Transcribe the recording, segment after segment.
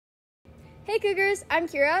Hey Cougars, I'm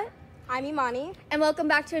Kira. I'm Imani. And welcome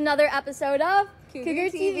back to another episode of Cougar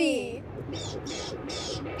TV.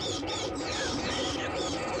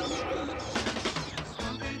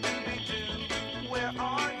 Where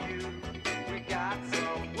are you? We got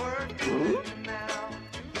some work to do now.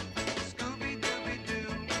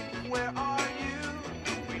 Scooby-Dooby-Doo, where are you?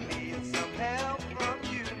 We need some help from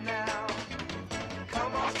you now.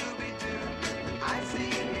 Come on, Scooby-Doo, I see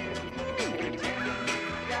you.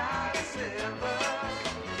 You got a silver.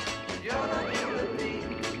 You're not human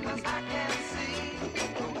being, 'cause I can see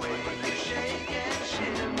the way you shake and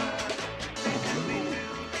shimmer.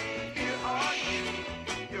 Scooby-Doo, here are you.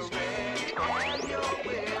 You're ready and you're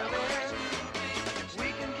willing. We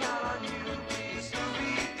can count on you,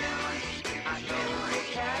 Scooby-Doo. I know you'll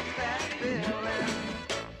catch that feeling.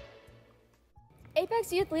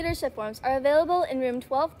 Apex Youth Leadership Forms are available in room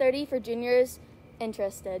 1230 for juniors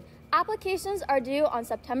interested. Applications are due on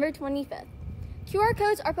September 25th. QR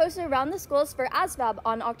codes are posted around the schools for ASVAB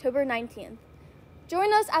on October 19th.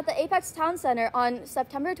 Join us at the Apex Town Center on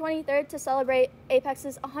September 23rd to celebrate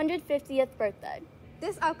Apex's 150th birthday.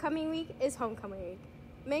 This upcoming week is homecoming week.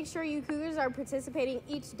 Make sure you Cougars are participating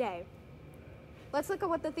each day. Let's look at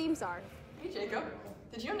what the themes are. Hey Jacob,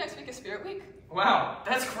 did you know next week is Spirit Week? Wow,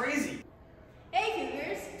 that's crazy! Hey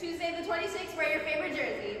Cougars, Tuesday the 26th, wear your favorite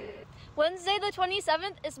jersey. Wednesday the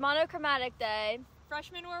 27th is Monochromatic Day.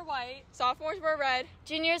 Freshmen wear white, sophomores wear red,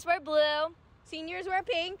 Juniors wear blue. Seniors wear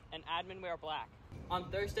pink. and admin wear black. On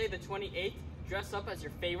Thursday the 28th, dress up as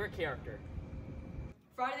your favorite character.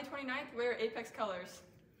 Friday the 29th, wear Apex colors.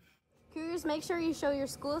 Cougars, make sure you show your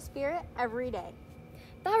school spirit every day.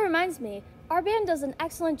 That reminds me, our band does an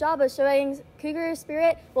excellent job of showing Cougar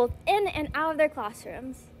spirit both in and out of their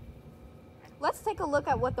classrooms. Let's take a look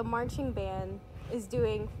at what the marching band is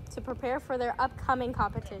doing to prepare for their upcoming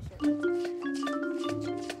competition.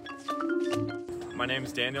 My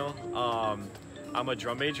name's Daniel. I'm a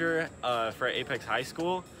drum major for Apex High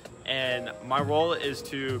School, and my role is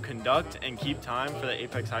to conduct and keep time for the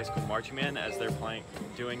Apex High School marching band as they're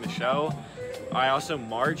doing the show. I also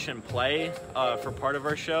march and play for part of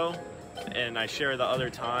our show, and I share the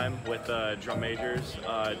other time with the drum majors,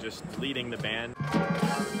 just leading the band.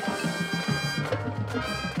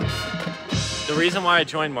 The reason why I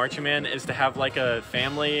joined marching band is to have like a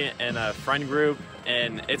family and a friend group,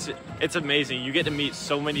 and it's amazing. You get to meet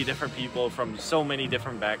so many different people from so many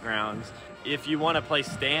different backgrounds. If you want to play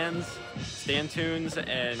stand tunes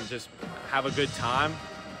and just have a good time,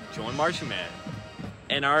 join marching band.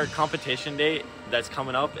 And our competition date that's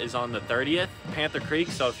coming up is on the 30th, Panther Creek,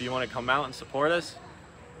 so if you want to come out and support us,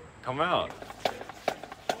 come out.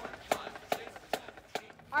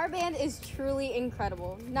 Our band is truly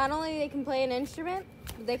incredible. Not only they can play an instrument,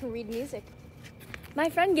 but they can read music. My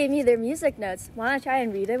friend gave me their music notes. Want to try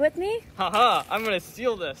and read it with me? Haha, I'm gonna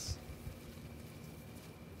steal this.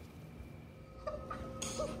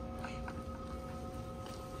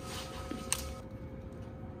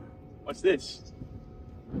 What's this?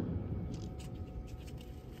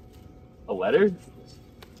 A letter?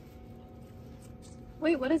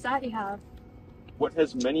 Wait, what is that you have? What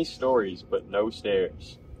has many stories but no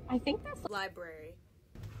stairs? I think that's Library.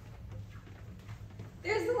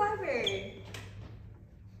 There's the library.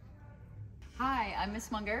 Hi, I'm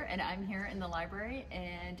Miss Munger, and I'm here in the library.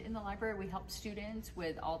 And in the library, we help students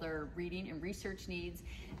with all their reading and research needs.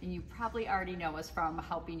 And you probably already know us from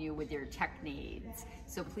helping you with your tech needs.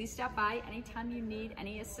 So please stop by anytime you need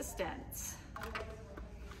any assistance.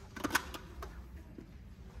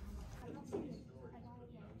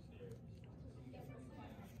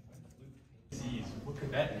 What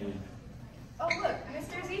could that mean? Oh look,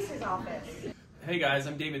 Mr. Zeeser's office. Hey guys,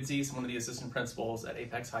 I'm David Zeese, one of the assistant principals at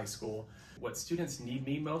Apex High School. What students need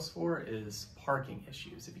me most for is parking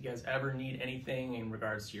issues. If you guys ever need anything in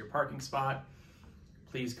regards to your parking spot,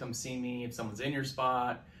 please come see me. If someone's in your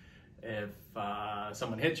spot, if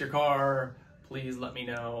someone hits your car, please let me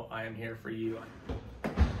know. I am here for you.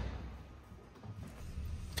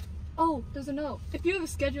 Oh, there's a note. If you have a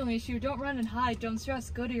scheduling issue, don't run and hide. Don't stress.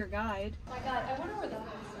 Go to your guide. Oh my god, I wonder where that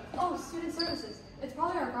is. Oh, student services. It's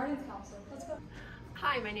probably our guardians council. Let's go.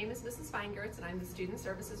 Hi, my name is Mrs. Feingertz and I'm the Student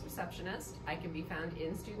Services Receptionist. I can be found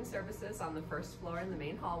in Student Services on the first floor in the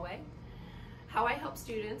main hallway. How I help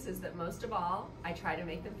students is that most of all, I try to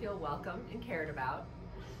make them feel welcome and cared about.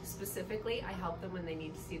 Specifically, I help them when they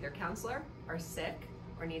need to see their counselor, are sick,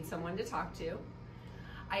 or need someone to talk to.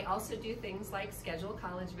 I also do things like schedule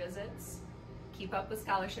college visits, keep up with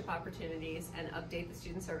scholarship opportunities, and update the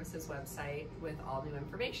Student Services website with all new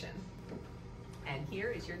information. And here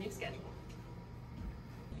is your new schedule.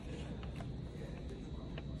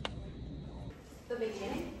 The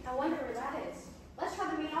beginning? I wonder where that is. Let's try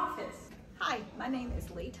the main office. Hi, my name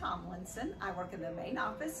is Lee Tomlinson. I work in the main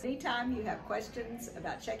office. Anytime you have questions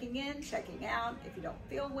about checking in, checking out, if you don't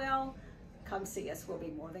feel well, come see us. We'll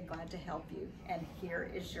be more than glad to help you. And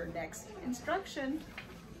here is your next instruction.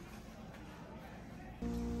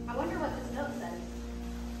 I wonder what this note says.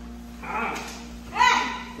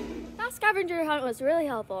 That scavenger hunt was really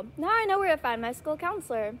helpful. Now I know where to find my school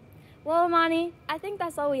counselor. Well, Amani, I think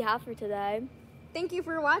that's all we have for today. Thank you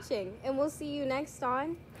for watching, and we'll see you next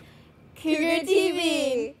on Cougar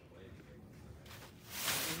TV.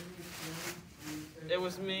 It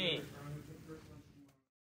was me.